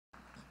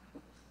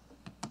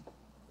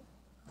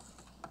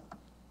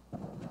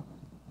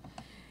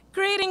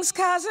Greetings,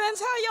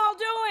 cousins. How y'all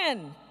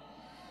doing?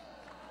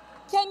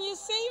 Can you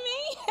see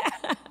me?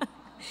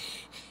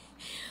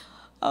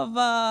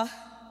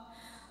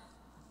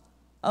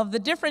 Of the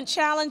different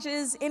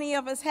challenges any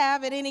of us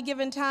have at any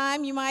given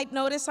time, you might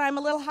notice I'm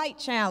a little height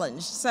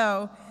challenged,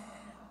 so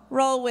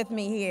roll with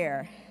me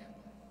here.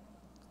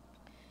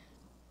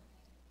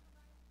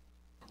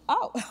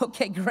 Oh,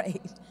 okay,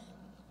 great.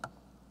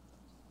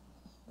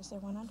 Is there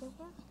one under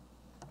here?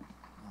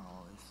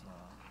 No,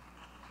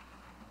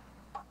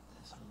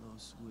 it's a little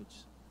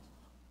switch.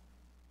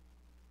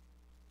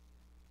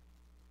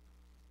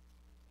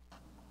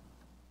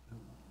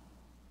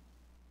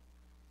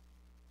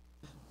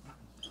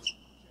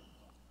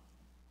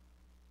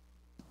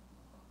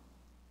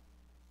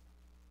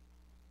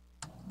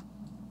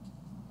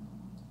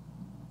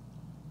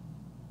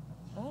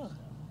 Oh.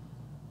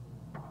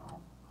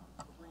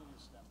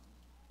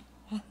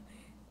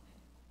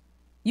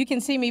 You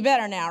can see me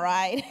better now,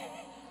 right?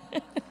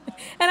 And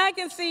I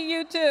can see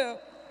you too.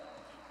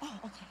 Oh,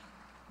 okay.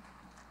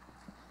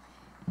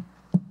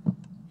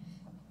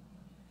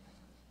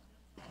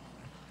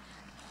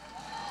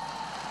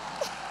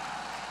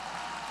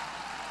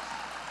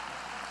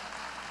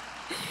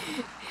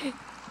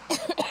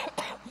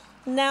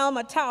 Now I'm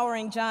a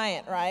towering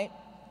giant, right?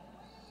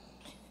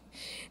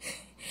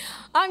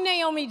 I'm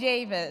Naomi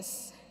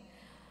Davis,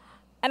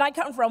 and I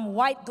come from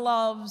white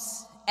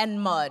gloves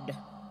and mud.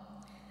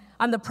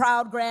 I'm the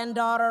proud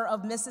granddaughter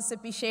of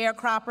Mississippi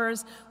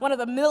sharecroppers, one of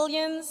the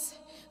millions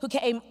who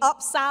came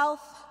up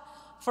south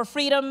for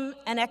freedom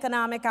and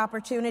economic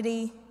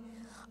opportunity.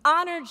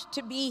 Honored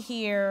to be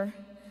here,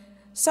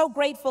 so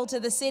grateful to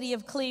the city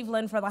of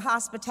Cleveland for the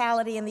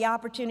hospitality and the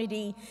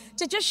opportunity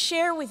to just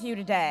share with you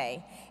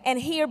today and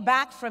hear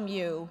back from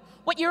you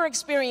what your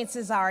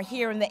experiences are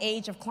here in the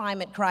age of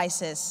climate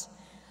crisis.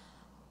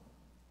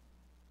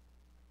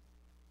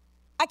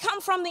 I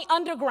come from the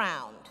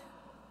underground.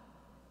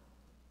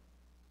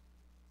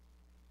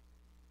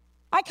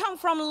 I come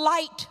from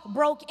light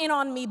broke in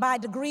on me by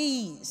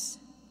degrees.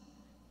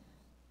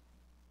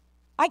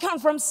 I come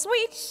from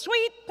sweet,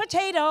 sweet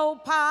potato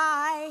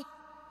pie.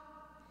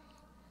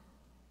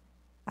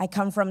 I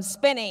come from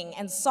spinning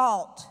and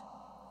salt,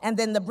 and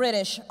then the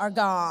British are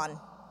gone.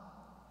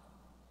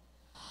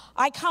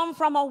 I come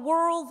from a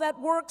world that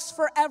works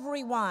for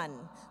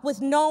everyone, with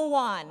no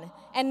one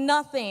and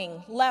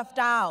nothing left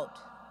out.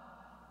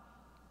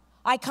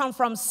 I come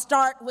from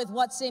start with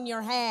what's in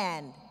your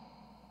hand.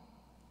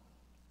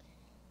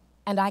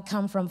 And I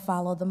come from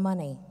follow the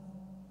money.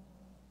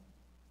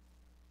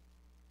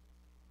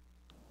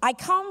 I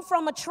come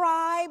from a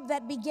tribe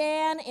that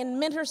began in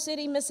Minter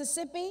City,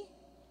 Mississippi.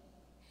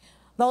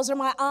 Those are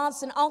my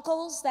aunts and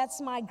uncles. That's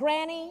my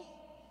granny,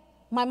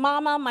 my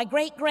mama, my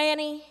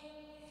great-granny.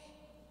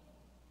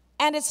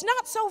 And it's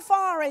not so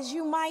far as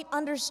you might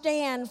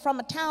understand from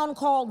a town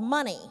called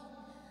Money,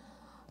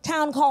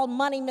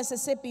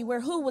 Mississippi, where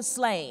who was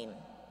slain?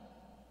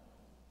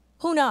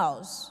 Who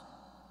knows?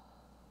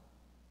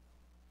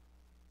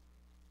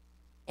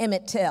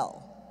 Emmett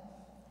Till.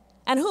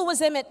 And who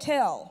was Emmett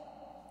Till?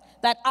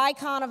 That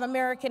icon of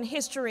American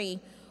history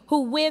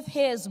who, with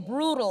his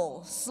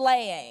brutal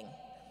slaying,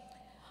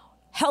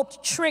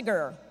 helped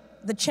trigger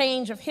the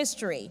change of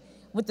history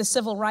with the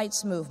civil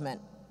rights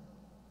movement.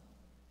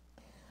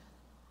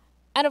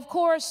 And of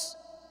course,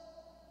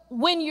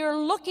 when you're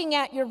looking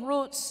at your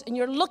roots and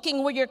you're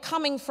looking where you're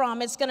coming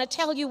from, it's going to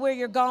tell you where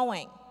you're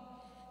going.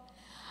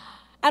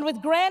 And with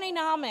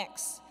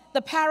Grannynomics,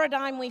 the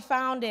paradigm we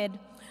founded,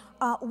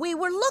 we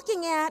were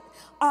looking at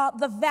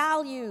the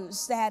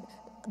values that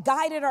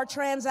guided our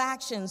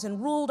transactions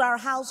and ruled our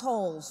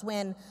households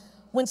when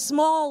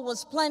small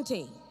was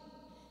plenty.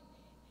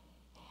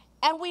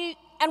 And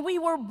we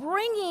were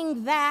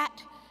bringing that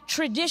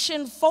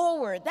tradition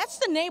forward. That's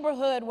the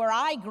neighborhood where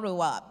I grew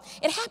up.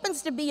 It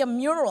happens to be a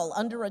mural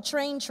under a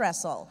train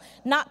trestle,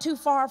 not too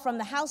far from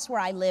the house where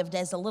I lived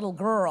as a little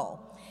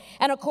girl.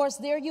 And of course,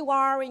 there you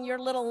are in your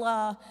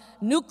little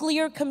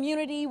nuclear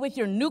community with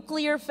your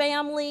nuclear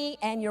family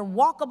and your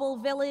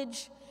walkable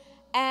village.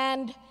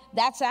 And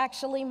that's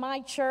actually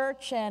my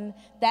church, and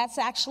that's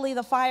actually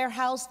the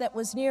firehouse that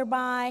was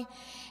nearby.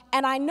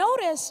 And I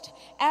noticed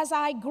as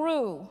I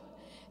grew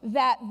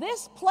that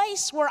this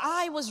place where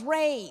I was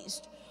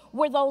raised,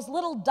 where those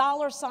little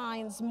dollar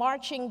signs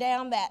marching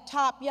down that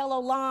top yellow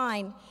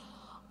line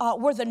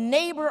were the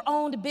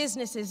neighbor-owned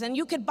businesses, and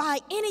you could buy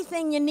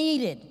anything you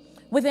needed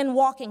within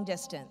walking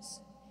distance.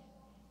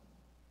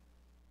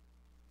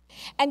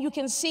 And you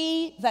can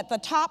see that the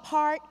top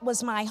heart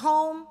was my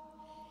home,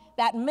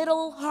 that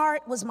middle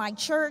heart was my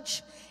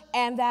church,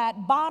 and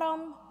that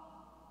bottom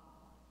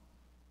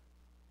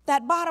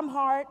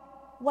heart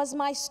was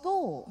my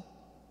school.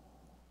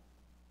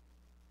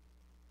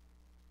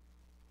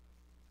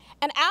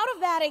 And out of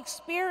that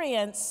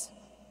experience,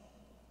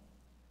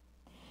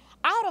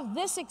 out of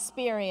this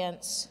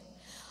experience,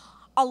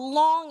 a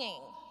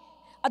longing,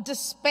 a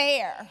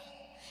despair,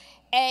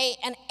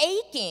 an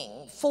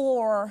aching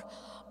for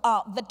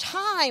the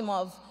time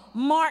of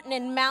Martin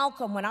and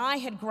Malcolm when I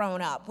had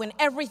grown up, when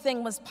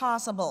everything was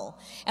possible,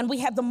 and we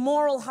had the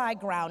moral high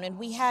ground, and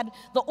we had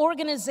the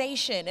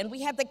organization, and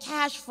we had the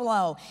cash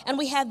flow, and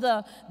we had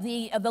the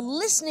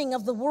listening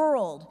of the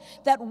world,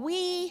 that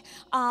we,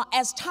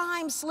 as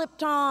time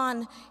slipped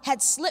on,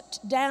 had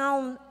slipped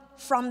down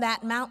from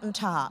that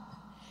mountaintop.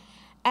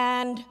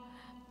 And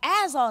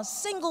as a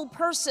single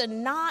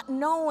person, not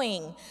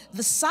knowing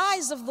the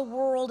size of the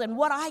world and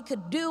what I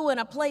could do in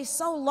a place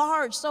so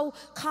large, so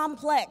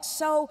complex,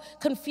 so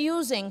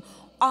confusing,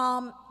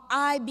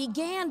 I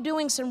began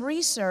doing some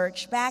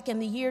research back in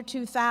the year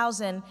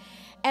 2000,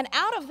 and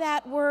out of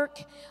that work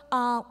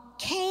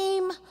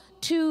came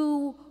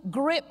to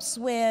grips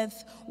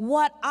with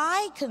what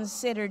I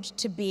considered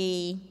to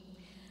be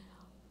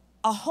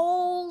a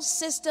whole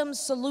system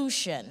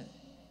solution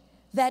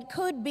that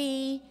could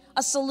be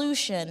a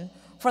solution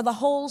for the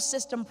whole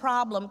system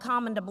problem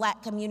common to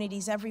Black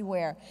communities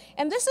everywhere.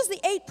 And this is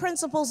the 8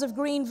 principles of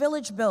green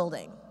village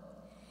building.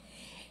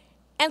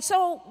 And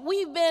so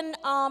we've been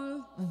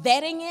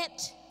vetting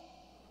it,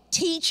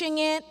 teaching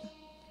it,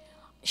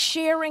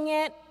 sharing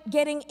it,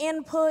 getting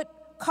input,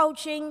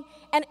 coaching,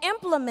 and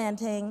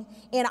implementing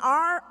in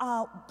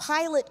our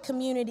pilot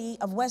community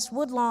of West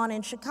Woodlawn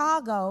in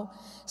Chicago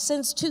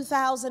since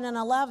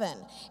 2011.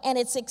 And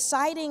it's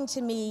exciting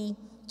to me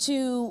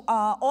to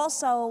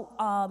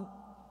also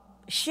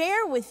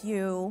share with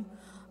you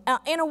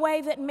in a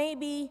way that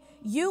maybe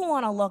you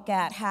want to look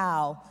at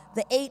how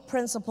the 8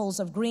 principles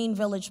of green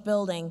village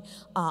building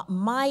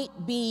might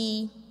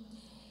be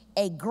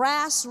a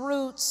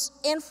grassroots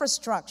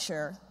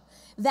infrastructure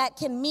that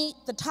can meet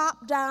the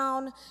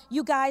top-down.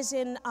 You guys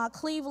in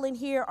Cleveland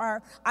here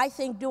are, I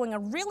think, doing a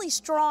really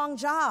strong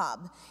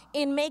job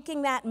in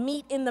making that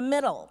meet in the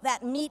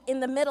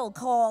middle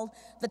called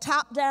the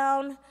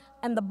top-down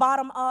and the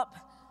bottom-up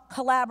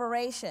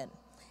collaboration.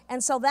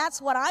 And so that's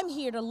what I'm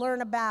here to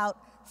learn about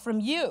from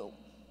you.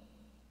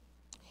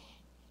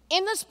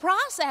 In this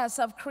process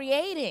of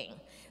creating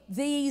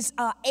these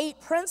 8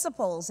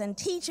 principles and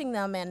teaching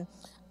them and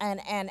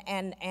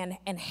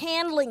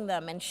handling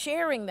them and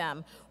sharing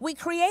them, we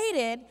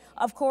created,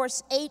 of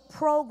course, 8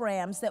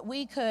 programs that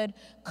we could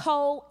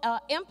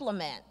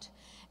co-implement.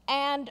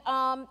 And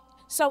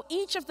so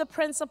each of the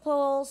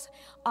principles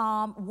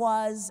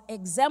was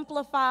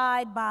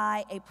exemplified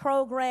by a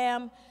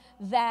program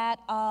that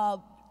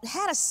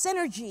had a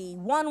synergy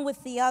one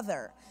with the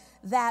other,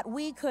 that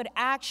we could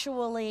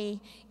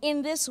actually,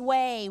 in this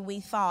way, we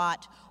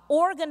thought,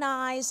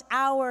 organize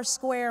our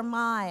square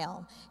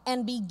mile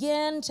and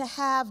begin to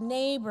have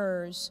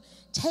neighbors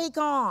take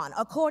on,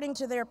 according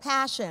to their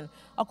passion,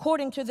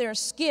 according to their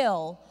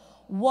skill,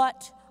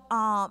 what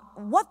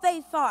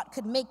they thought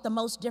could make the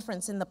most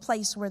difference in the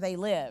place where they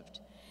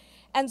lived.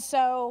 And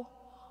so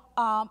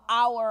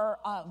our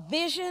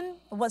vision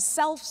was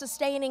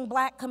self-sustaining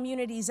Black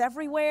communities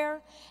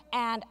everywhere,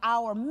 and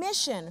our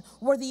mission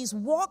were these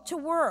walk to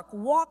work,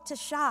 walk to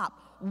shop,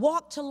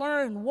 walk to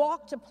learn,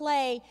 walk to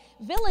play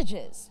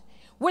villages,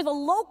 where the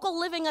local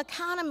living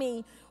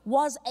economy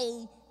was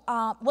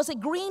a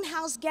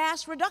greenhouse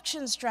gas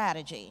reduction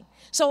strategy.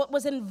 So it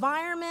was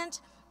environment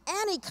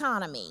and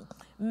economy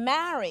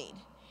married,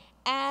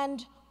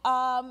 and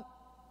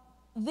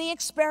the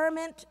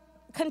experiment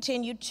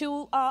continued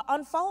to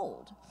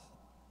unfold.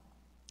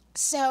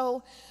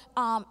 So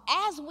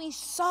as we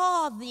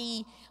saw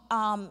the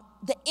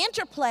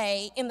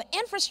interplay in the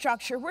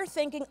infrastructure, we're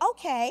thinking,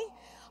 okay,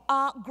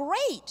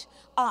 great,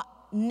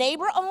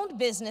 neighbor-owned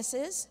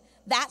businesses,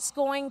 that's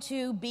going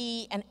to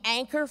be an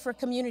anchor for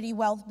community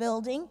wealth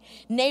building,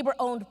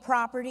 neighbor-owned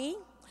property,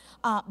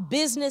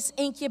 business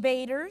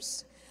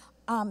incubators,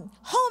 home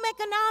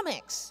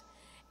economics,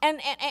 and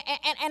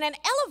an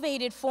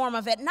elevated form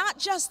of it, not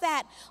just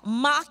that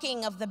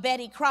mocking of the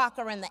Betty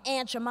Crocker and the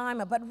Aunt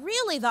Jemima, but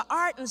really the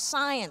art and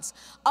science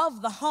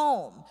of the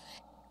home,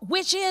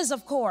 which is,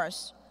 of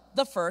course,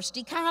 the first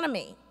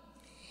economy.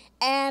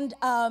 And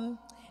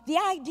the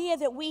idea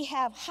that we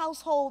have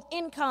household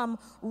income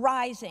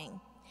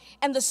rising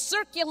and the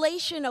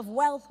circulation of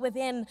wealth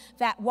within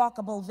that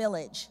walkable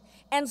village,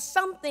 and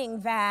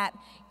something that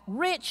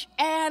rich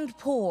and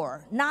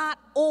poor, not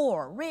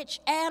or, rich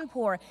and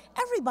poor,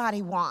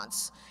 everybody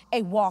wants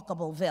a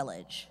walkable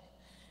village.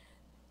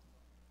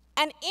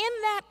 And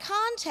in that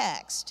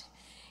context,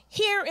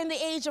 here in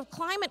the age of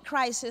climate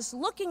crisis,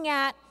 looking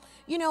at,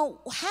 you know,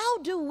 how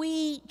do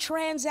we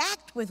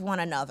transact with one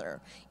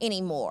another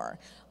anymore?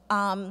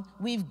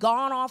 We've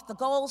gone off the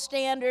gold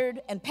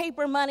standard, and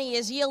paper money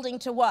is yielding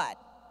to what?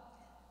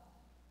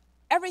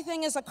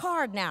 Everything is a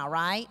card now,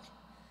 right?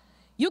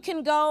 You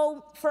can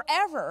go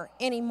forever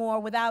anymore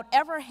without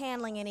ever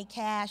handling any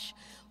cash.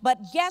 But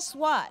guess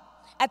what?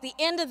 At the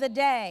end of the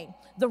day,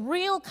 the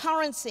real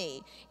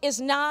currency is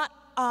not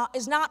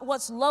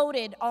what's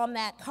loaded on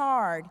that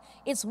card.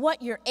 It's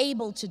what you're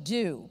able to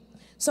do.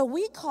 So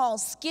we call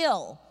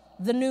skill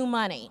the new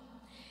money.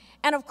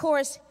 And of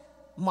course,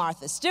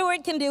 Martha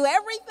Stewart can do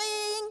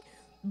everything,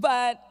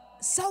 but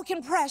so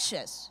can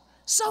Precious.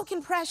 So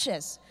can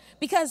Precious.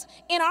 Because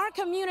in our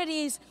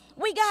communities,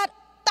 we got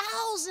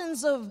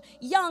thousands of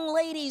young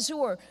ladies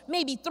who are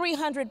maybe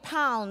 300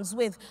 pounds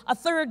with a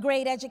third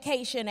grade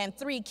education and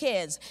 3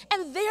 kids,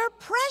 and they're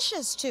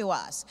precious to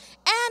us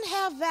and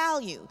have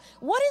value.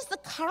 What is the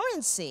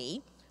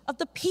currency of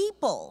the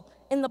people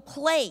in the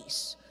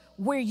place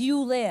where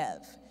you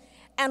live?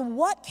 And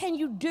what can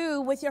you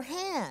do with your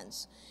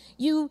hands?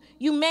 You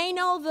may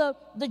know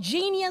the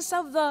genius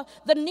of the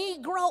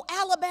Negro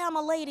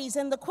Alabama ladies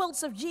and the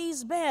quilts of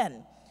Gee's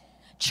Bend.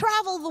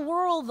 Travel the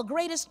world, the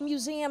greatest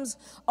museums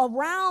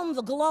around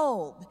the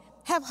globe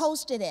have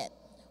hosted it.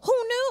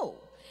 Who knew?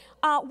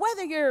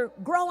 Whether you're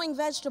growing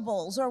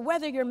vegetables or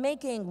whether you're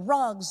making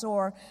rugs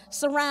or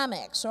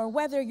ceramics or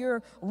whether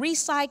you're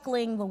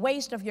recycling the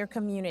waste of your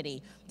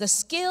community, the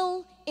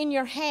skill in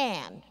your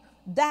hand,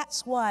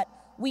 that's what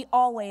we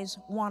always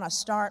want to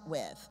start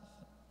with.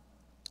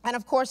 And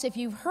of course, if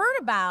you've heard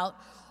about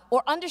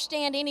or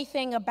understand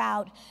anything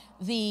about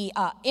the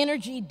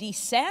energy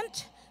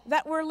descent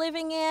that we're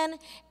living in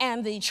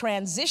and the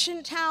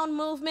transition town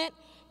movement,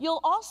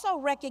 you'll also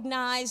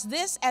recognize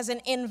this as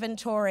an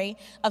inventory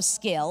of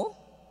skill.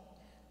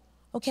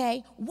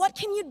 Okay, what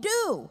can you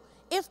do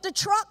if the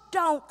truck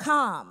don't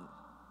come?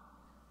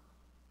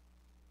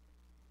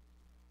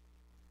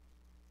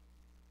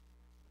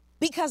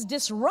 Because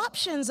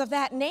disruptions of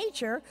that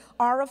nature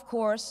are, of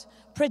course,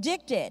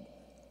 predicted.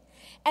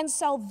 And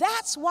so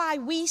that's why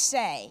we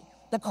say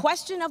the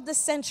question of the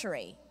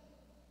century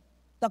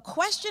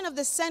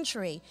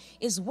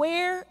is,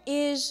 where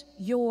is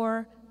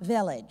your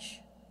village?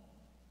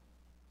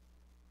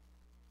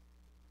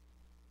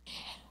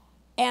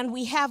 And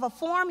we have a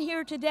form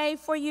here today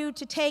for you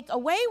to take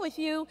away with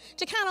you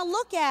to kind of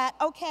look at,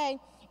 okay,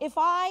 if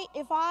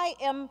I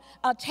am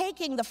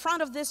taking the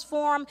front of this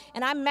form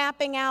and I'm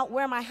mapping out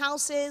where my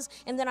house is,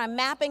 and then I'm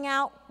mapping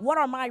out what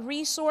are my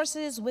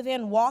resources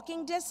within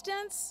walking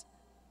distance,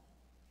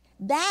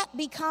 that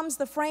becomes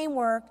the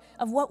framework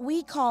of what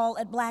we call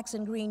at Blacks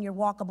and Green your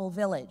walkable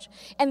village.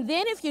 And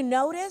then if you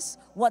notice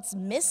what's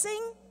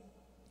missing,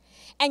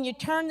 and you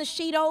turn the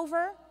sheet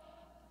over,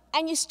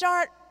 and you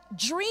start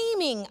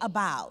dreaming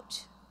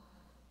about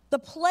the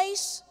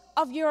place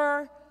of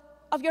your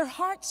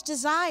heart's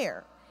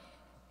desire,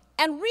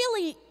 and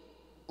really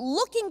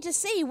looking to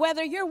see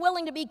whether you're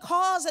willing to be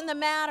cause in the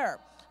matter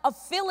of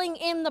filling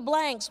in the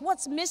blanks,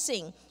 what's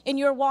missing in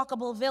your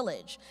walkable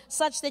village,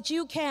 such that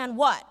you can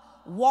what?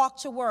 Walk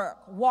to work,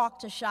 walk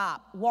to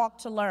shop, walk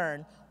to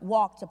learn,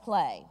 walk to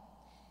play.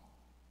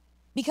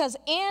 Because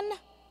in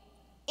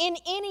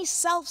any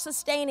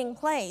self-sustaining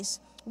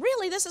place,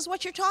 really this is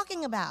what you're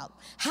talking about.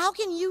 How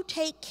can you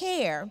take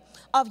care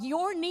of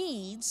your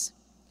needs,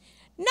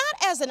 not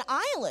as an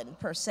island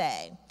per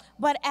se,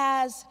 but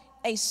as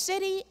a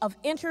city of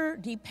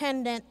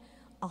interdependent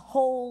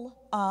whole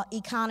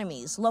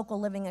economies, local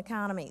living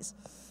economies?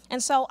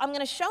 And so I'm going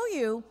to show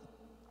you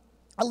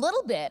a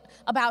little bit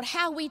about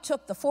how we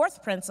took the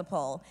 4th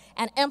principle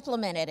and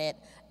implemented it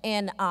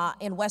in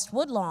West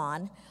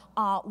Woodlawn.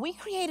 We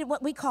created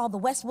what we call the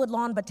West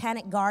Woodlawn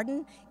Botanic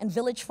Garden and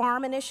Village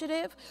Farm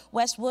Initiative.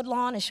 West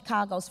Woodlawn is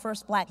Chicago's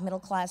first Black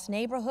middle-class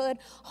neighborhood,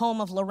 home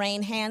of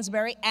Lorraine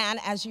Hansberry, and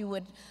as you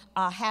would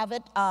have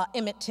it,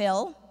 Emmett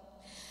Till.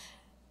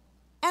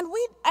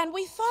 And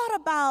we thought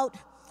about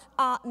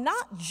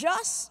not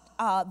just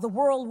the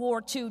World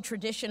War II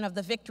tradition of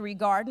the Victory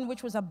Garden,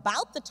 which was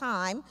about the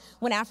time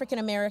when African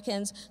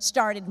Americans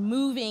started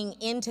moving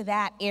into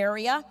that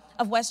area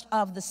of west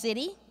of the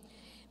city.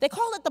 They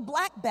call it the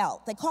Black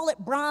Belt. They call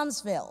it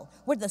Bronzeville.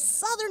 We're the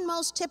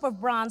southernmost tip of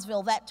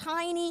Bronzeville, that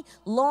tiny,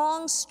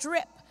 long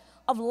strip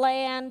of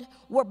land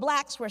where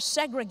blacks were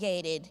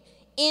segregated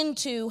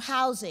into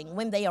housing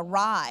when they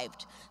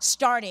arrived,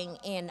 starting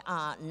in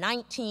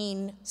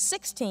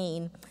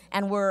 1916,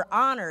 and we're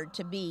honored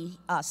to be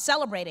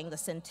celebrating the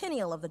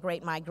centennial of the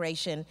Great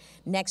Migration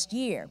next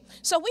year.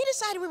 So we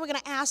decided we were going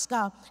to ask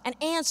an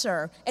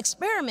answer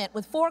experiment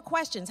with 4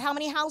 questions. How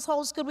many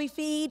households could we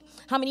feed?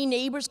 How many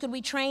neighbors could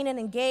we train and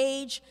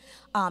engage?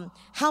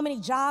 How many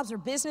jobs or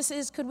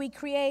businesses could we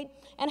create?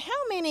 And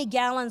how many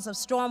gallons of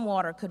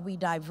stormwater could we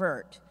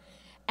divert?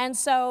 And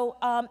so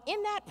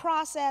in that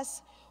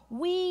process,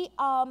 we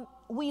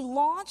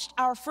launched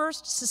our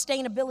first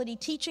sustainability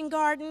teaching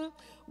garden.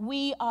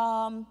 We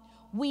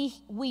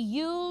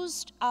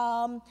used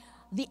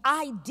the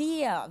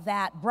idea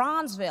that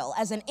Bronzeville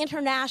as an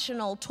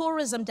international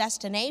tourism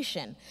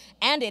destination,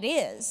 and it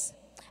is,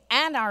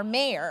 and our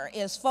mayor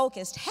is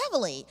focused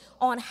heavily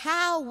on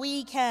how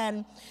we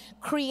can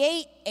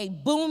create a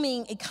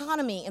booming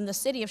economy in the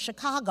city of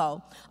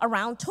Chicago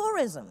around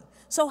tourism.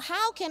 So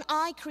how can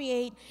I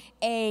create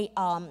a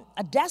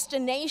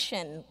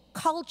destination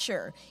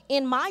culture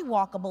in my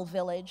walkable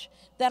village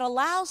that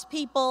allows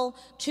people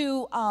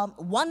to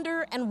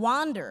wonder and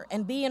wander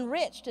and be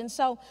enriched? And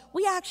so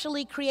we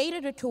actually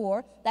created a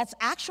tour that's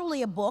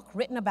actually a book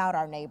written about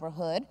our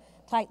neighborhood,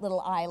 Tight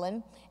Little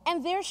Island,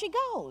 and there she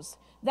goes.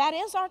 That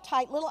is our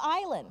tight little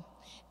island.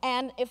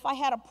 And if I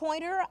had a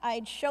pointer,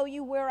 I'd show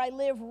you where I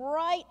live,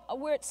 right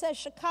where it says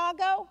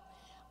Chicago.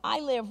 I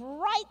live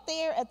right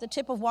there at the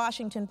tip of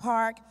Washington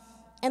Park.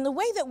 And the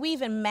way that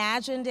we've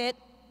imagined it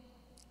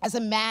as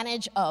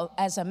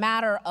a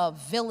matter of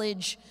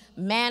village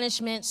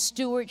management,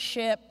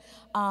 stewardship,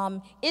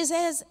 is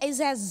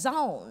as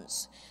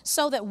zones,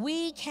 so that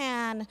we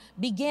can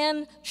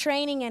begin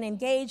training and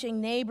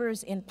engaging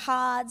neighbors in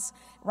pods.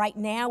 Right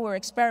now, we're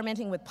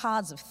experimenting with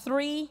pods of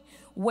 3,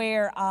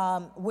 where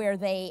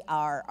they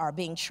are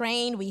being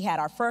trained. We had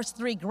our first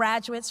 3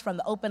 graduates from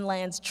the Open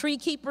Lands Tree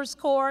Keepers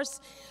course.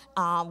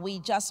 We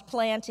just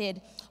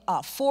planted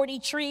 40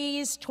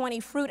 trees, 20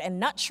 fruit and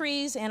nut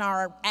trees in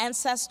our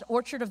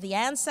Orchard of the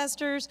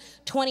Ancestors,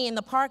 20 in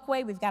the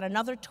Parkway. We've got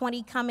another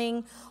 20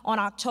 coming on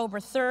October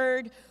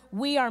 3rd.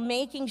 We are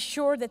making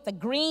sure that the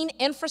green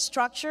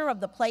infrastructure of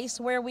the place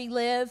where we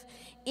live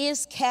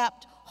is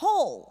kept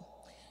whole.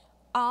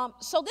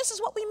 So this is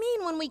what we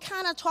mean when we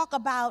kind of talk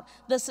about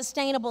the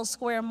sustainable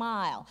square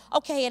mile.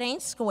 Okay, it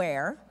ain't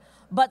square,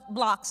 but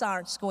blocks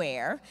aren't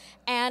square.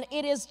 And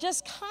it is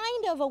just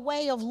kind of a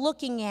way of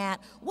looking at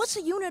what's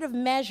a unit of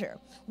measure?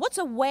 What's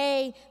a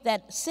way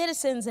that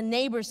citizens and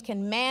neighbors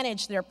can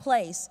manage their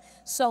place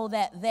so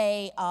that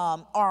they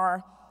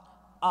are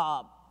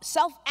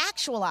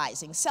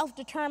self-actualizing,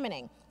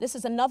 self-determining. This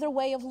is another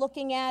way of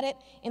looking at it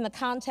in the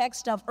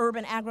context of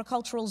urban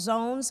agricultural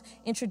zones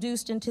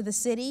introduced into the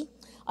city.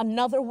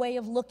 Another way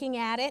of looking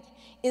at it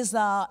is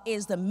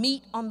the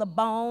meat on the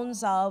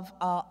bones of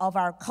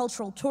our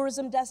cultural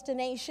tourism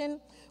destination,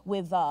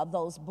 with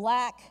those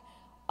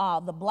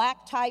the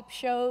black type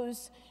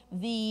shows,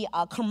 the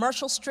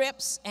commercial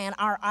strips, and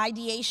our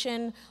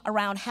ideation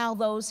around how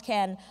those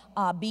can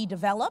be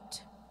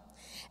developed.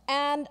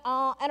 And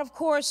of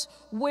course,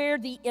 where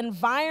the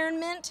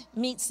environment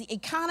meets the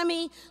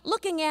economy,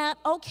 looking at,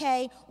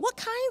 okay, what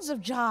kinds of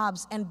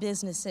jobs and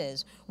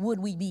businesses would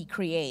we be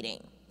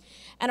creating?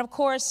 And of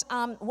course,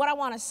 what I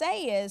want to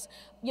say is,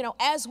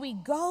 as we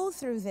go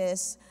through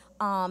this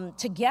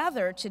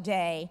together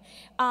today,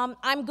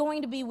 I'm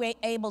going to be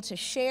able to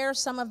share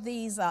some of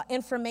these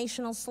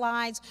informational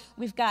slides.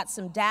 We've got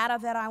some data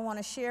that I want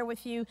to share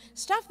with you,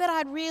 stuff that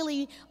I'd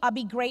really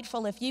be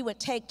grateful if you would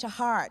take to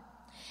heart.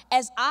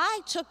 As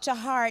I took to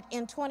heart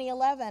in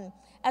 2011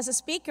 as a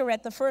speaker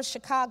at the first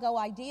Chicago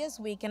Ideas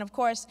Week, and of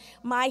course,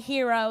 my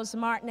heroes,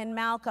 Martin and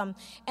Malcolm,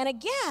 and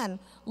again,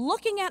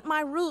 looking at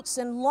my roots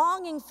and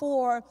longing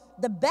for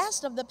the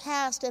best of the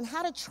past and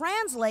how to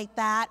translate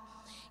that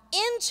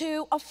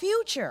into a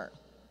future.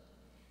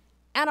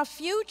 And a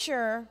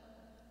future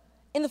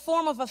in the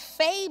form of a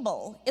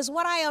fable is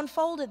what I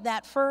unfolded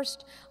that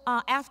first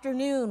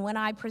afternoon when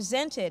I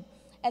presented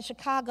at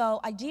Chicago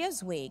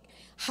Ideas Week,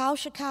 how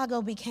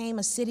Chicago became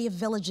a city of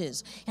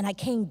villages. And I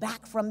came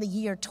back from the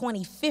year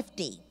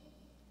 2050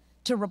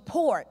 to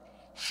report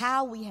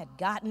how we had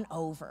gotten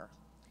over,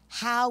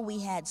 how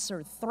we had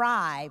sort of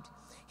thrived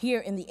here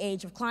in the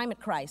age of climate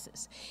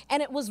crisis.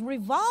 And it was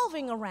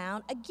revolving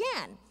around,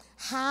 again,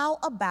 how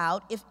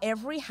about if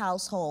every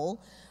household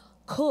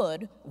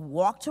could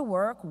walk to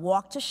work,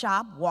 walk to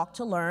shop, walk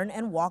to learn,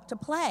 and walk to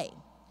play?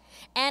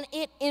 And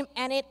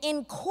it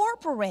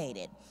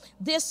incorporated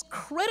this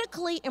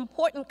critically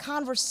important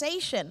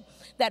conversation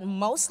that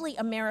mostly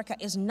America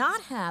is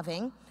not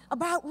having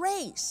about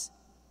race,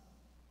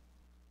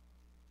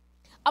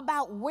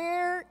 about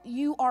where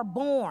you are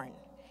born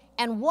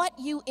and what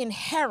you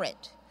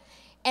inherit.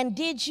 And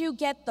did you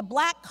get the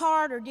black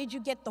card or did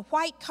you get the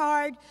white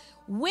card?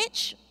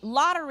 Which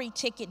lottery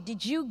ticket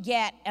did you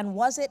get, and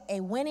was it a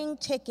winning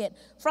ticket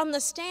from the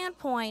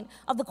standpoint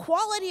of the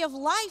quality of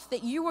life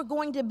that you were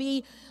going to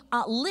be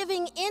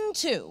living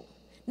into?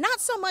 Not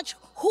so much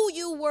who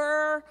you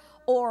were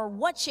or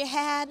what you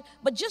had,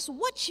 but just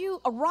what you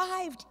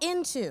arrived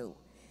into.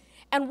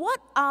 And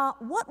what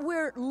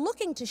we're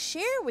looking to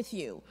share with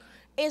you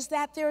is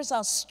that there's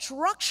a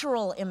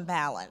structural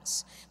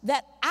imbalance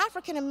that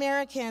African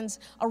Americans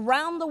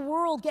around the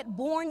world get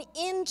born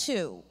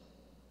into.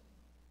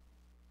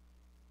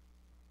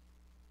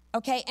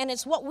 Okay, and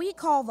it's what we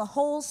call the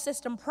whole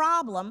system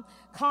problem,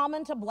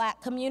 common to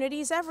black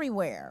communities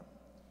everywhere.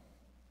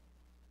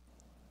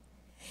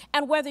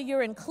 And whether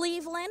you're in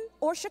Cleveland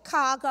or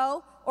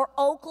Chicago or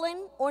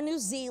Oakland or New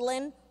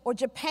Zealand or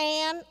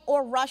Japan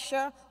or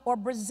Russia or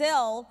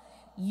Brazil,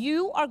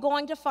 you are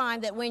going to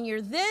find that when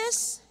you're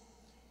this,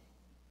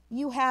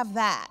 you have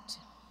that.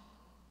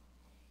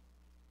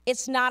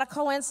 It's not a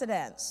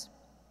coincidence.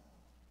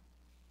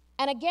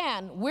 And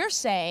again, we're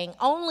saying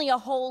only a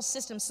whole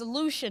system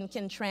solution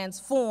can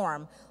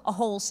transform a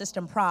whole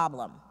system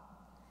problem.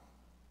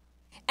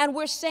 And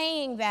we're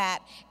saying that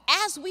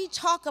as we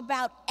talk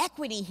about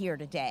equity here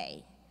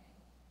today,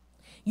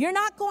 you're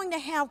not going to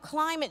have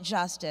climate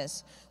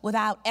justice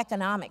without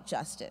economic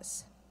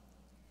justice.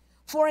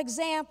 For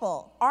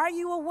example, are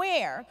you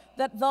aware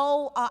that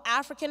though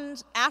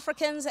Africans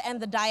and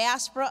the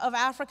diaspora of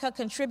Africa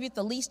contribute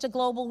the least to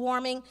global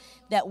warming,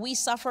 that we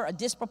suffer a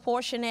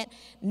disproportionate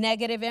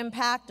negative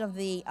impact of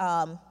the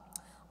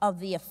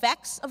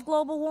effects of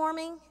global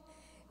warming?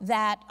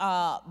 That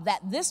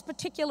this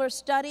particular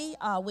study,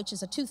 which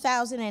is a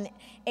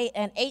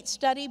 2008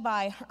 study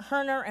by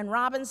Herner and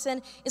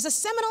Robinson, is a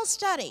seminal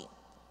study,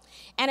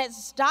 and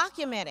it's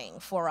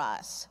documenting for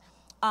us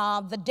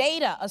the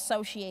data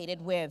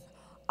associated with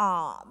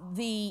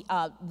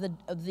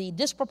the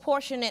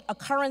disproportionate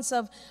occurrence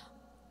of,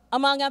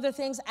 among other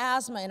things,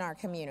 asthma in our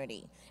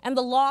community, and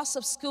the loss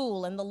of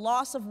school and the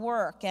loss of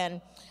work,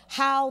 and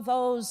how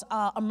those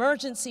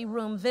emergency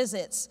room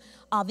visits,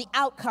 the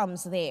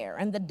outcomes there,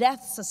 and the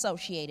deaths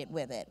associated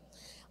with it.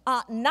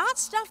 Not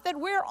stuff that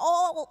we're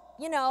all,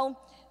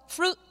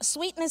 fruit,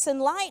 sweetness,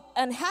 and light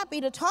and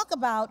happy to talk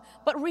about,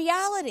 but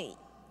reality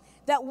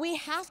that we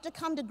have to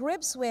come to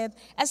grips with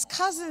as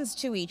cousins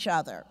to each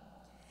other.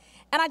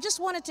 And I just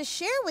wanted to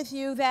share with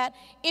you that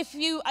if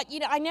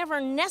I never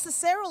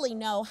necessarily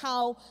know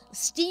how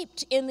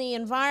steeped in the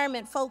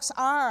environment folks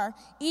are,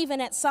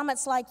 even at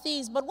summits like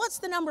these, but what's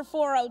the number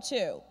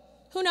 402?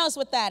 Who knows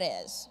what that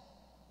is?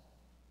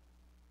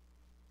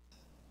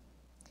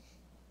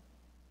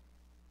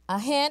 A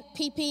hint,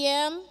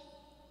 ppm?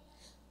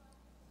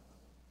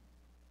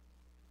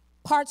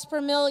 Parts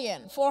per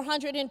million,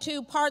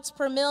 402 parts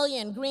per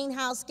million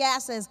greenhouse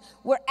gases.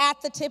 We're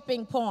at the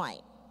tipping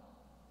point.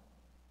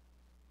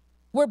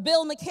 We're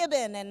Bill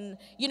McKibben and,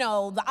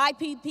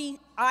 the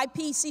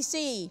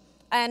IPCC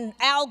and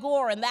Al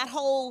Gore and that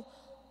whole,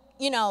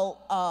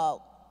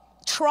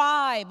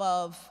 tribe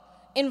of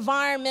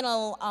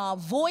environmental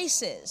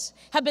voices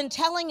have been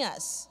telling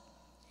us.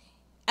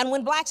 And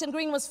when Blacks and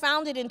Green was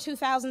founded in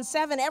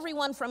 2007,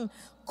 everyone from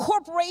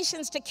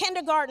corporations to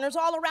kindergartners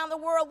all around the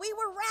world, we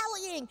were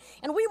rallying,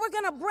 and we were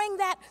going to bring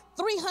that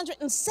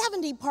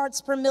 370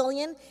 parts per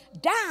million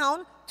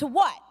down to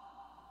what?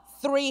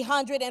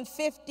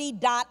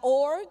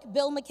 350.org,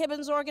 Bill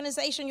McKibben's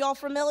organization. Y'all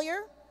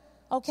familiar?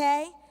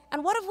 Okay?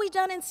 And what have we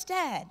done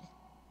instead?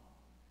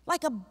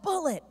 Like a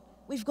bullet,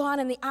 we've gone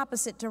in the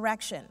opposite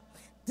direction.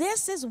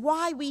 This is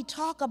why we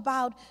talk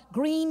about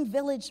green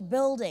village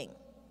building.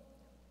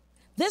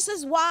 This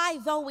is why,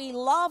 though we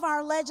love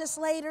our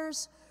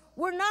legislators,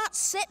 we're not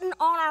sitting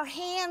on our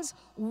hands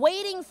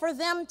waiting for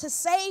them to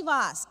save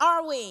us,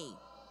 are we?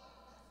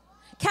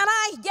 Can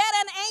I get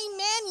an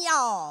amen,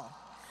 y'all?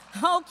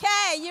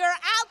 Okay, you're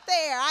out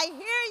there. I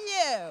hear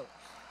you.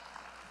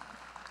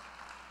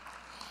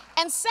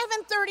 And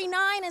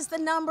 739 is the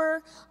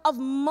number of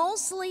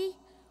mostly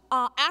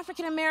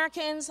African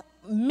Americans,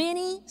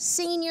 many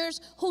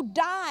seniors who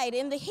died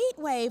in the heat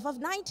wave of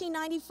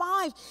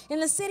 1995 in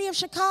the city of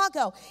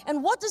Chicago.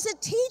 And what does it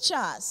teach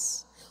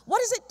us? What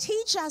does it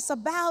teach us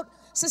about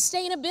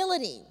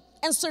sustainability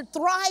and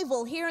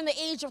survival here in the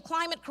age of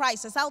climate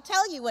crisis? I'll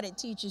tell you what it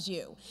teaches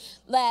you.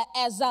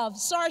 As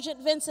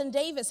Sergeant Vincent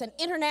Davis, an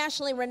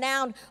internationally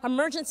renowned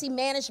emergency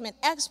management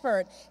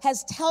expert,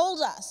 has told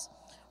us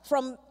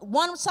from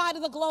one side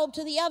of the globe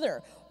to the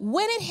other,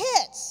 when it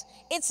hits,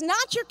 it's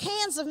not your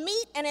cans of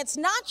meat and it's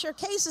not your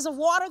cases of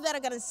water that are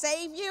going to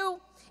save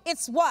you.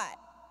 It's what?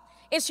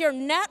 It's your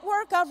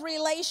network of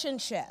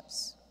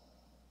relationships.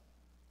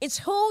 It's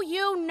who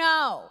you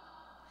know.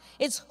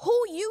 It's who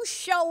you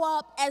show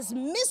up as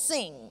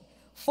missing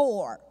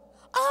for.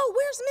 Oh,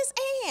 where's Miss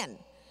Ann?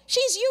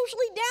 She's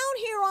usually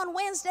down here on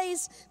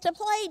Wednesdays to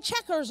play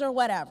checkers or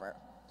whatever.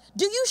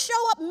 Do you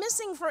show up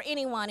missing for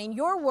anyone in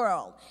your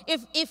world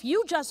if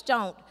you just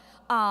don't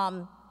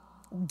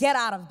get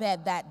out of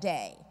bed that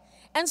day?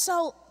 And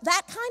so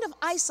that kind of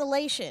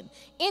isolation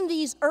in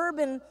these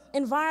urban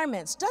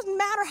environments, doesn't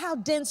matter how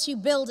dense you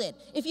build it,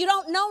 if you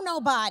don't know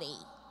nobody.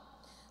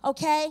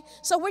 Okay?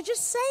 So we're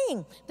just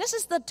saying, this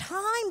is the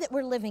time that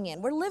we're living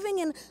in. We're living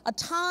in a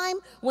time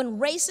when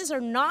races are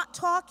not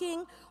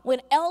talking,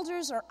 when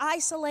elders are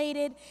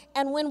isolated,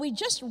 and when we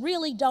just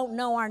really don't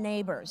know our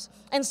neighbors.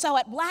 And so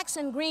at Blacks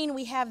and Green,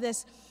 we have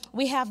this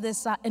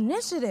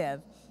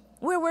initiative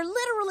where we're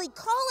literally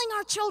calling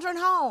our children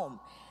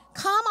home.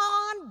 Come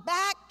on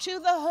back to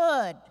the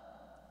hood.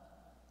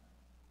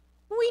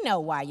 We know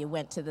why you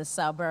went to the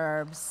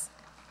suburbs.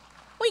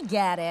 We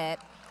get it.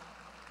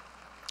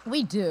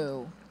 We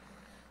do.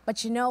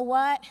 But you know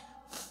what?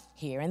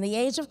 Here in the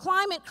age of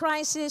climate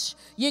crisis,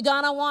 you're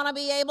gonna wanna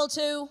be able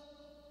to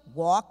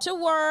walk to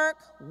work,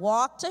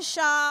 walk to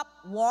shop,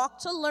 walk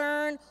to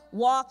learn,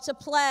 walk to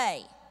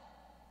play.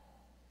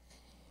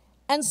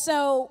 And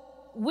so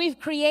we've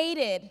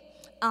created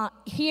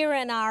here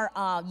in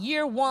our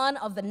year one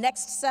of the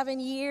next 7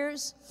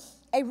 years,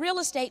 a real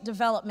estate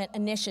development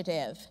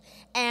initiative.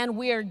 And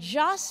we're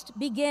just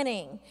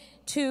beginning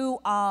to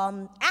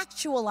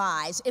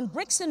actualize in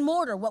bricks and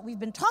mortar what we've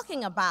been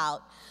talking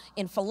about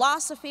in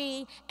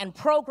philosophy and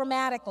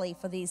programmatically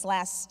for these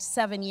last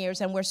 7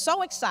 years. And we're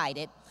so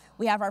excited.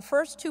 We have our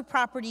first 2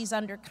 properties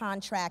under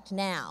contract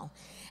now.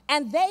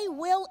 And they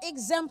will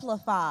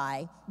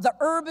exemplify the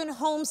urban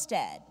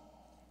homestead,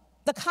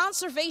 the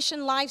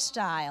conservation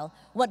lifestyle,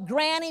 what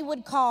Granny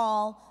would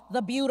call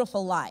the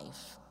beautiful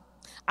life.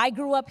 I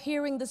grew up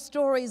hearing the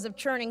stories of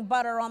churning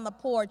butter on the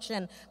porch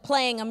and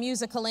playing a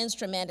musical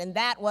instrument, and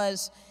that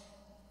was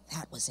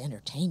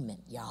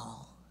entertainment,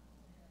 y'all.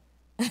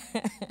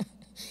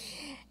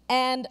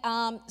 And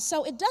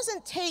so it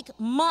doesn't take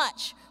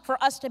much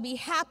for us to be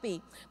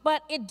happy,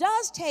 but it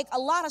does take a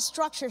lot of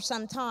structure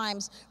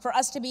sometimes for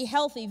us to be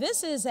healthy.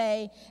 This is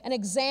an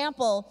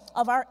example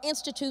of our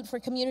Institute for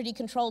Community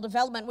Control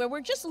Development, where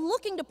we're just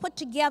looking to put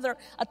together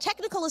a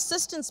technical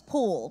assistance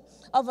pool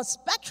of a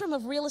spectrum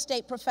of real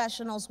estate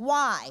professionals.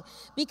 Why?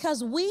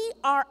 Because we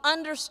are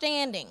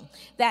understanding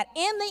that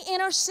in the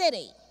inner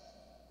city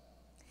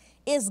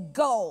is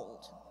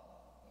gold.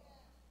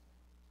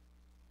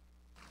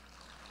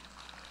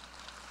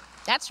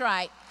 That's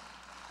right.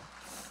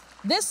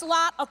 This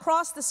lot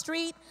across the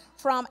street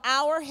from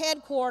our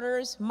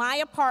headquarters, my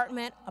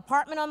apartment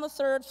on the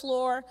 3rd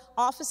floor,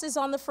 offices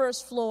on the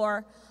 1st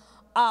floor,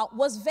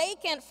 was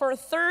vacant for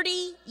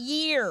 30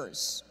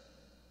 years.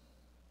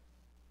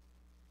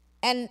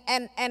 And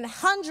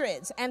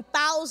hundreds and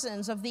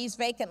thousands of these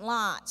vacant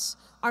lots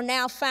are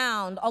now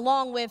found,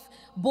 along with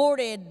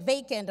boarded,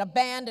 vacant,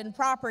 abandoned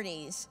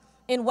properties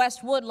in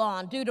West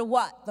Woodlawn due to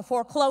what? The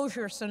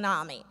foreclosure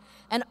tsunami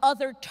and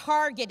other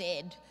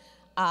targeted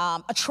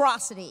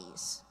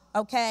atrocities,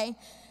 okay?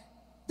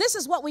 This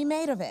is what we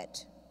made of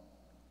it.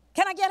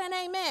 Can I get an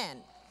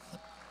amen?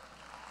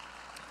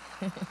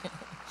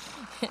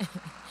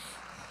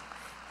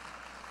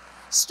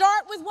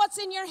 Start with what's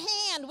in your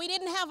hand. We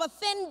didn't have a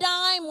thin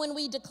dime when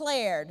we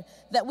declared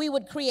that we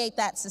would create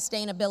that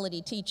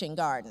sustainability teaching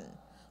garden,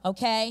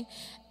 okay?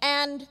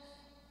 And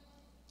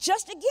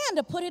just again,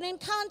 to put it in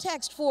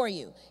context for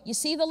you, you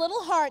see the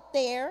little heart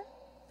there?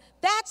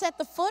 That's at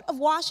the foot of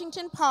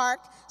Washington Park.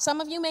 Some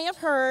of you may have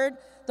heard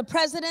the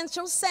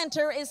Presidential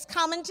Center is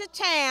coming to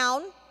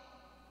town,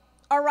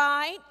 all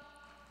right?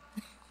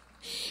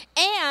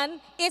 And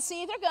it's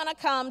either gonna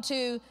come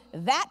to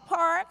that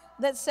park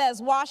that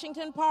says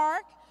Washington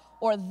Park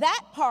or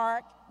that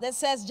park that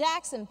says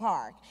Jackson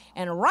Park.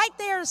 And right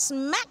there,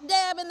 smack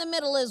dab in the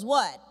middle is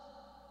what?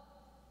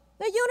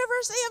 The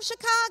University of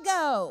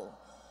Chicago.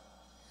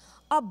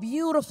 A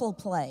beautiful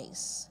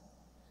place.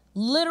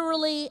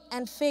 Literally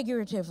and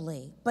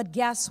figuratively, but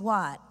guess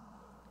what?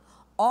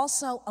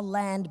 Also a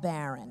land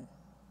baron.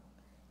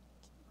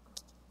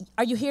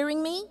 Are you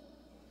hearing me?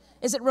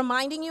 Is it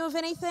reminding you of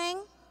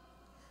anything?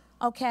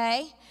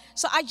 Okay,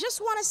 so I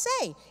just want to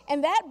say,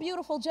 and that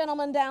beautiful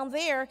gentleman down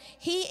there,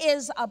 he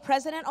is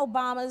President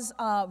Obama's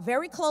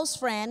very close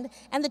friend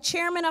and the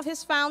chairman of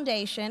his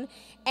foundation,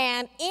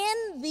 and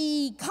in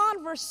the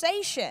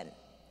conversation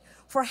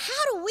for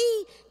how do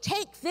we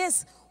take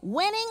this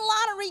winning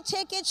lottery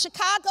ticket,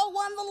 Chicago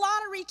won the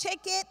lottery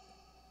ticket,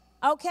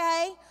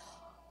 okay?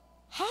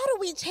 How do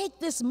we take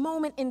this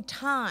moment in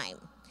time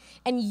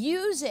and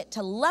use it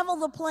to level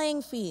the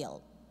playing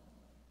field,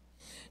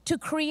 to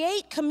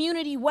create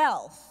community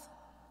wealth?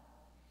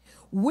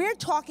 We're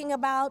talking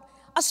about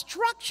a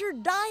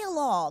structured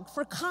dialogue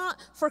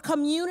for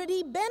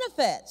community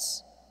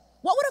benefits.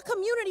 What would a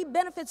community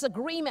benefits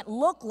agreement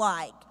look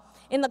like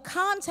in the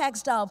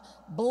context of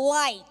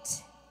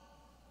blight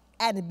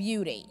and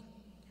beauty?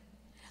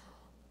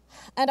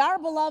 And our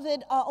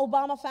beloved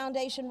Obama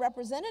Foundation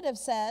representative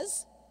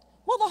says,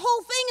 well, the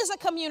whole thing is a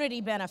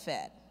community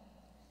benefit.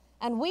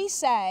 And we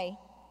say,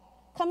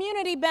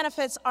 community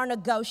benefits are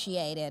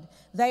negotiated.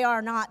 They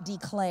are not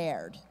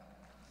declared.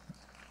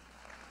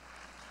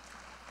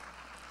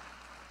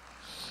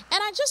 And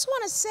I just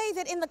want to say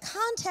that in the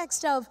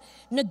context of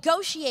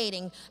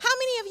negotiating, how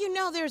many of you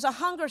know there's a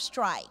hunger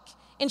strike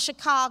in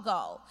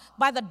Chicago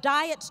by the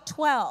Diet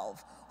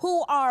 12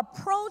 who are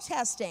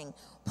protesting,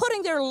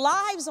 putting their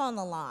lives on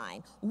the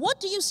line? What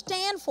do you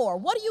stand for?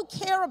 What do you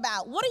care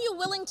about? What are you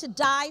willing to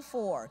die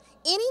for?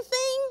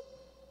 Anything?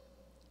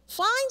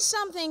 Find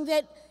something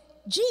that,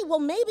 gee, well,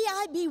 maybe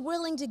I'd be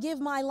willing to give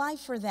my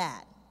life for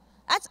that.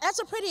 That's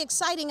a pretty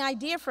exciting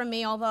idea for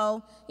me,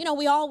 although, you know,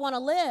 we all want to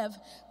live.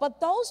 But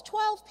those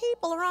 12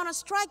 people are on a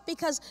strike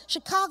because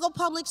Chicago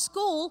Public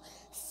School,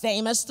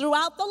 famous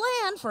throughout the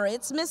land for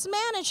its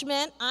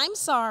mismanagement, I'm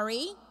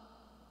sorry,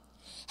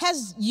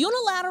 has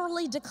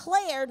unilaterally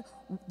declared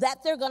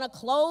that they're going to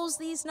close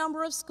these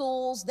number of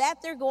schools,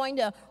 that they're going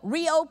to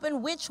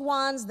reopen which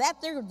ones,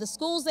 that the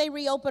schools they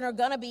reopen are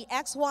going to be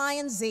X, Y,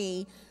 and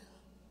Z.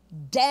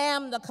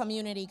 Damn the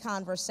community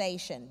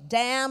conversation.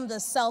 Damn the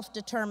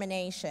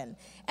self-determination.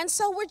 And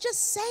so we're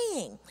just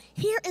saying,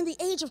 here in the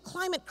age of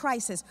climate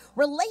crisis,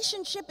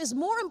 relationship is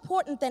more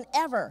important than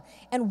ever.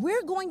 And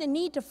we're going to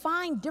need to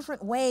find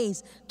different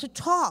ways to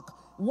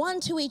talk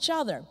one to each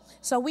other.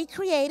 So we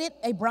created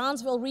a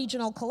Bronzeville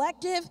Regional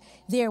Collective.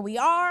 There we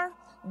are.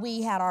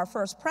 We had our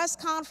first press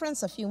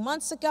conference a few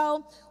months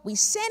ago. We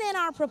sent in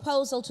our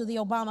proposal to the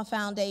Obama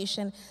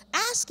Foundation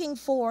asking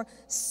for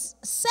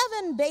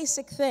 7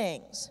 basic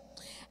things.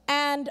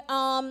 And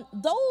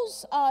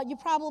those, you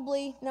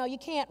probably, no, you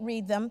can't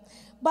read them.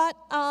 But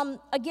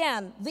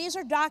again, these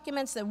are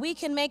documents that we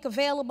can make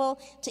available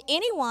to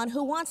anyone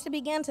who wants to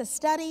begin to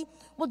study.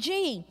 Well,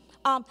 gee,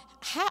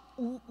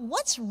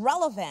 what's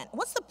relevant?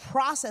 What's the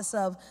process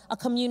of a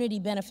community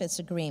benefits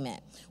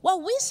agreement? Well,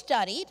 we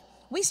studied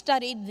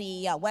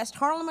the West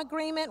Harlem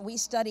Agreement. We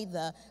studied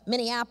the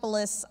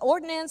Minneapolis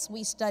Ordinance.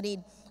 We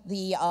studied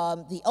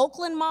the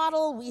Oakland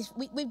model.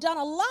 We've done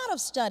a lot of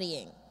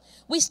studying.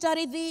 We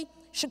studied the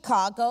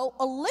Chicago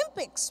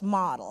Olympics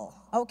model,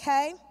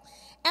 okay?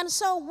 And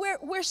so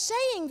we're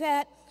saying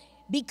that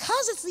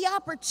because it's the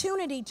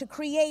opportunity to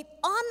create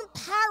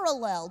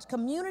unparalleled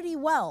community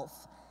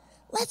wealth,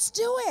 let's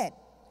do it.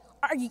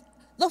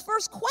 The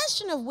first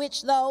question of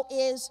which, though,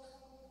 is,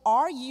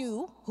 are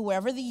you,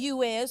 whoever the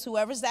you is,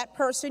 whoever's that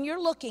person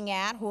you're looking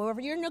at,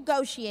 whoever you're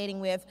negotiating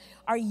with,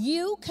 are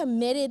you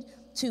committed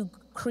to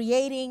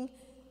creating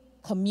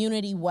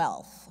community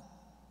wealth?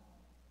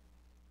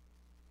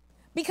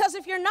 Because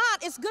if you're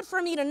not, it's good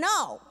for me to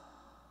know.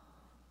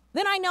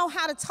 Then I know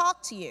how to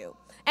talk to you.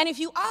 And if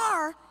you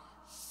are,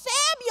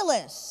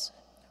 fabulous.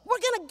 We're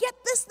going to get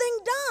this thing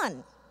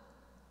done.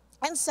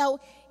 And so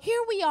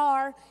here we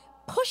are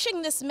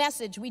pushing this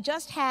message. We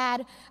just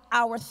had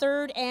our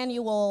third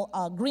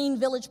annual Green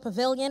Village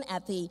Pavilion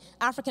at the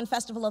African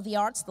Festival of the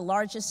Arts, the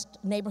largest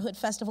neighborhood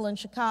festival in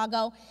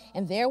Chicago.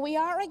 And there we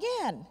are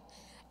again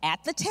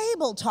at the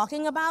table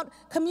talking about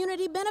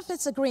community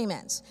benefits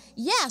agreements.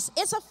 Yes,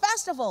 it's a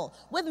festival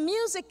with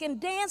music and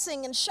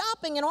dancing and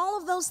shopping and all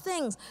of those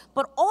things,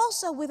 but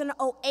also with an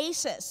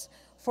oasis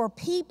for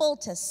people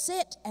to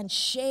sit and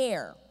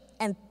share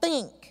and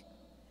think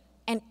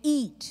and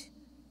eat,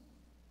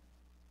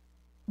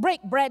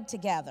 break bread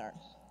together.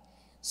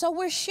 So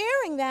we're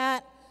sharing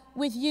that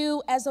with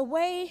you as a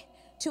way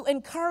to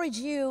encourage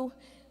you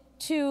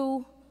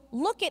to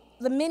look at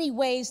the many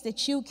ways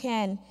that you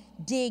can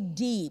dig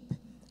deep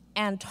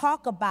and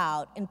talk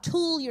about and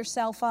tool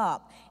yourself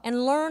up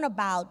and learn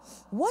about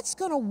what's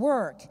going to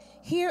work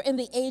here in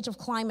the age of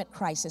climate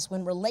crisis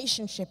when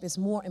relationship is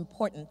more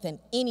important than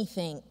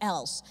anything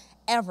else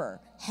ever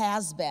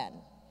has been,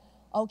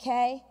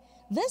 okay?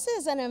 This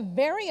is a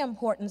very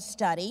important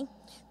study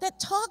that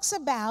talks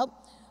about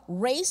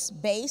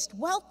race-based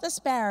wealth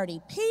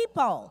disparity.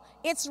 People,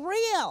 it's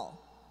real.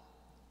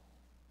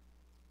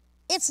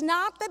 It's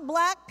not that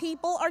black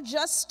people are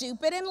just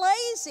stupid and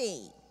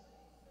lazy.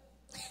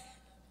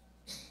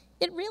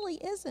 It really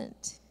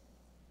isn't.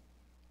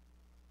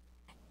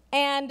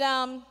 And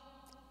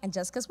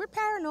just because we're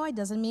paranoid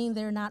doesn't mean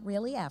they're not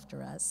really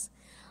after us.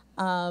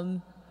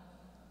 So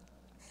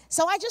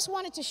I just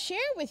wanted to share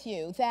with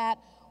you that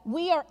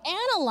we are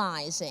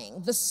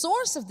analyzing the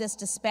source of this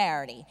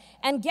disparity.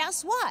 And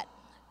guess what?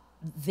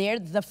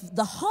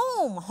 The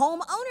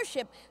home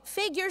ownership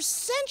figures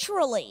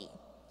centrally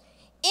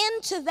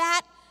into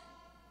that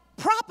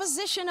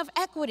proposition of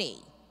equity.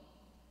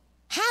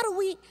 How do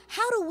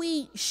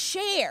we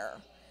share?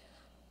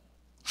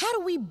 How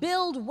do we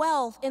build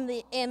wealth in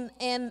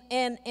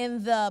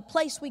the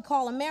place we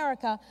call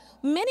America?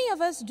 Many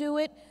of us do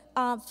it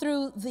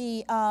through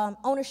the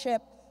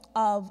ownership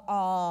of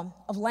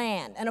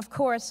land. And of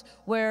course,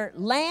 where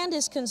land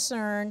is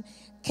concerned,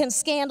 can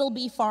scandal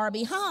be far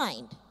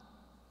behind?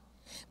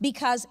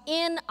 Because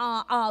in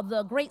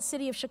the great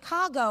city of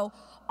Chicago,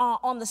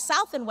 on the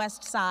south and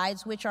west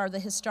sides, which are the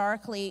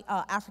historically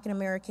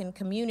African-American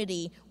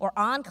community or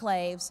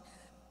enclaves,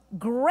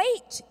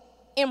 great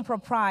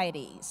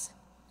improprieties,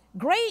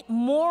 great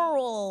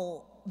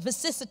moral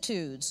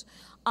vicissitudes,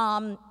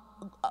 a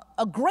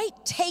great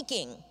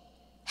taking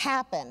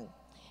happened.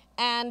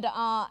 And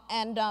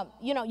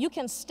you know, you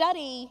can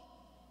study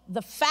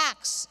the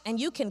facts and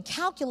you can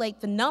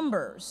calculate the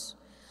numbers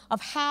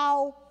of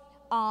how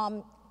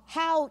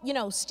you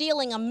know,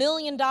 stealing $1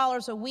 million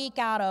a week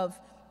out of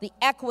the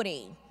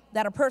equity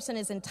that a person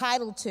is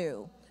entitled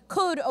to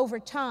could over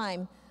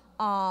time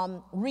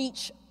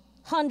reach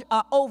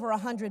over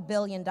 $100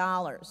 billion.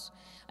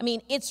 I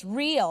mean, it's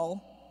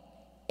real,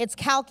 it's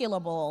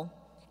calculable,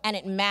 and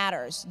it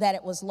matters that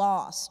it was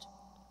lost.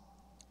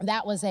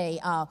 That was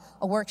a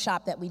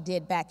workshop that we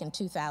did back in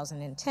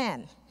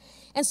 2010.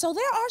 And so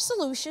there are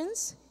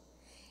solutions.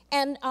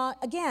 And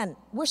again,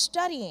 we're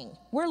studying.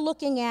 We're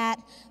looking at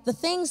the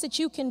things that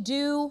you can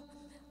do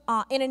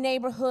in a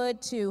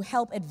neighborhood to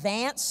help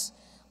advance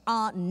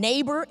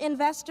neighbor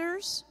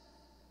investors.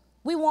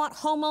 We want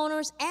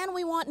homeowners and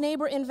we want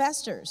neighbor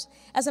investors.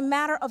 As a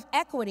matter of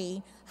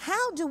equity,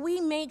 how do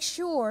we make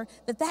sure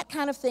that that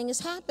kind of thing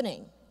is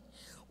happening?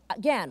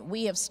 Again,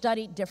 we have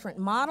studied different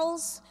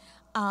models.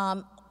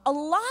 A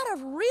lot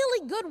of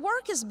really good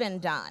work has been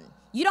done.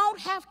 You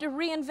don't have to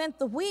reinvent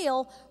the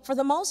wheel for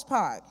the most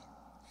part.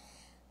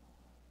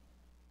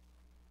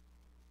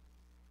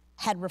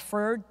 Had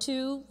referred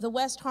to the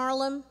West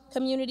Harlem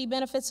Community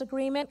Benefits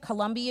Agreement,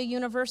 Columbia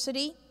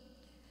University.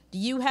 Do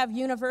you have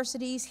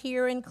universities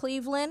here in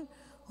Cleveland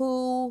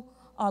who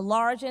are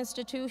large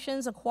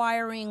institutions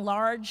acquiring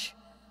large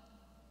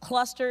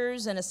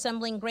clusters and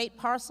assembling great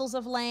parcels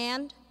of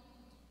land?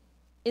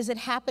 Is it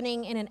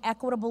happening in an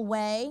equitable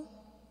way?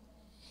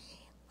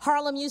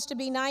 Harlem used to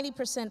be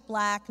 90%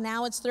 black,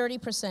 now it's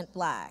 30%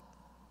 black.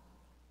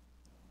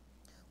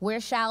 Where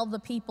shall the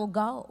people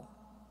go?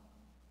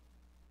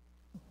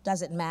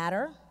 Does it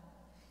matter?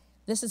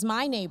 This is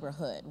my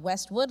neighborhood,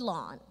 West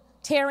Woodlawn,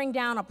 tearing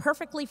down a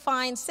perfectly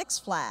fine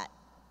six-flat,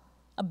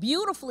 a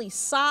beautifully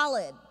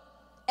solid,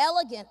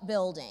 elegant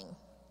building,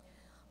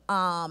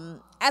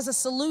 as a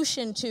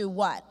solution to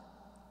what?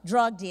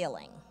 Drug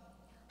dealing.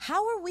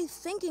 How are we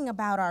thinking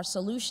about our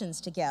solutions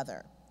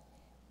together?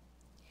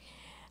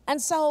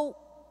 And so,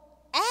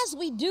 as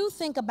we do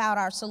think about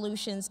our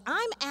solutions,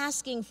 I'm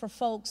asking for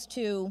folks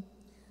to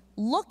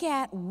look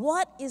at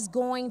what is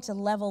going to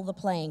level the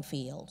playing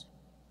field.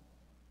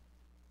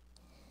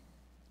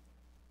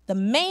 The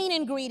main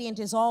ingredient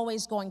is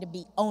always going to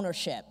be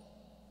ownership.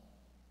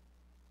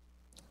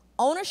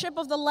 Ownership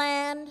of the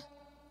land,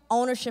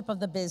 ownership of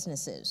the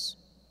businesses.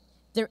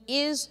 There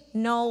is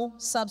no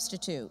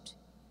substitute.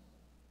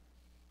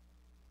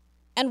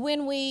 And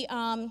when we,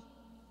 I'm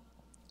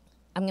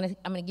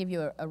gonna give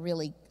you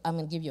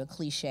a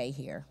cliche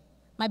here.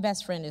 My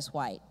best friend is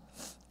white.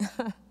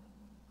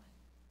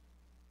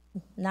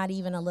 Not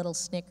even a little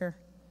snicker?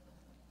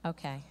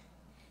 Okay.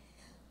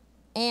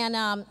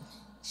 And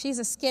she's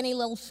a skinny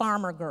little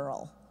farmer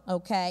girl,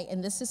 okay?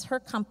 And this is her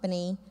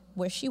company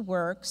where she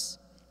works,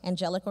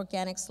 Angelic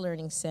Organics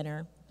Learning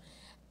Center.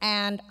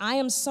 And I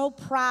am so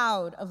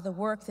proud of the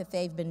work that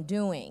they've been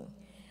doing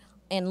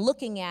and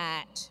looking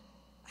at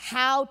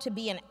how to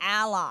be an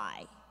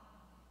ally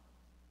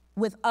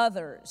with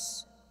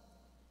others,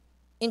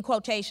 in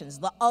quotations,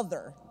 the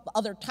other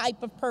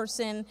type of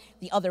person,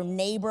 the other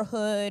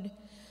neighborhood.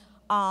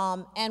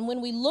 And when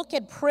we look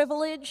at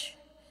privilege,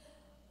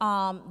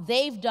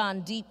 they've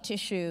done deep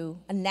tissue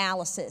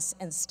analysis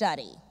and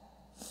study.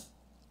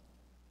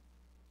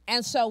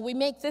 And so we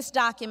make this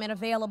document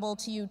available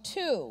to you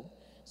too,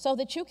 so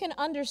that you can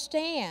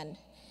understand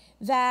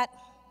that,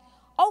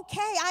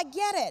 okay, I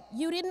get it.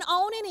 You didn't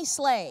own any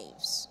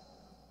slaves.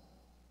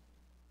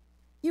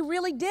 You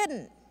really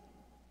didn't.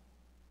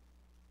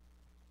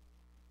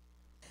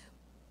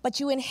 But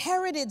you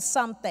inherited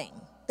something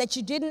that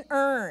you didn't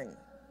earn.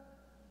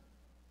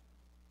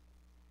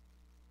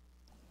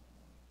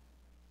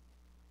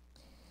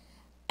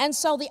 And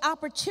so the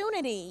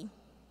opportunity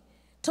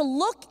to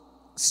look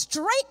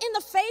straight in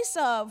the face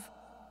of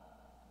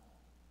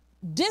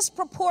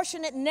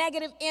disproportionate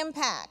negative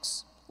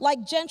impacts like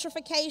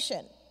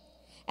gentrification,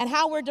 and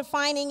how we're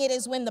defining it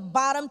is when the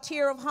bottom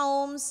tier of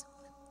homes,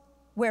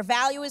 where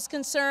value is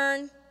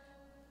concerned,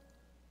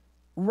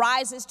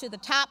 rises to the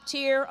top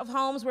tier of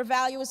homes where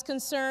value is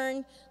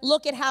concerned.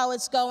 Look at how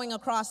it's going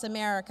across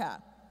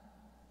America.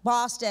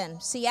 Boston,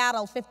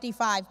 Seattle,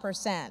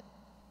 55%.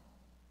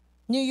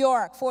 New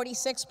York,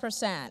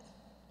 46%.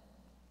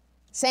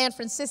 San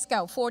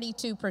Francisco,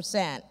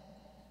 42%.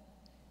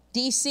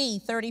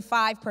 DC,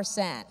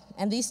 35%.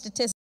 And these statistics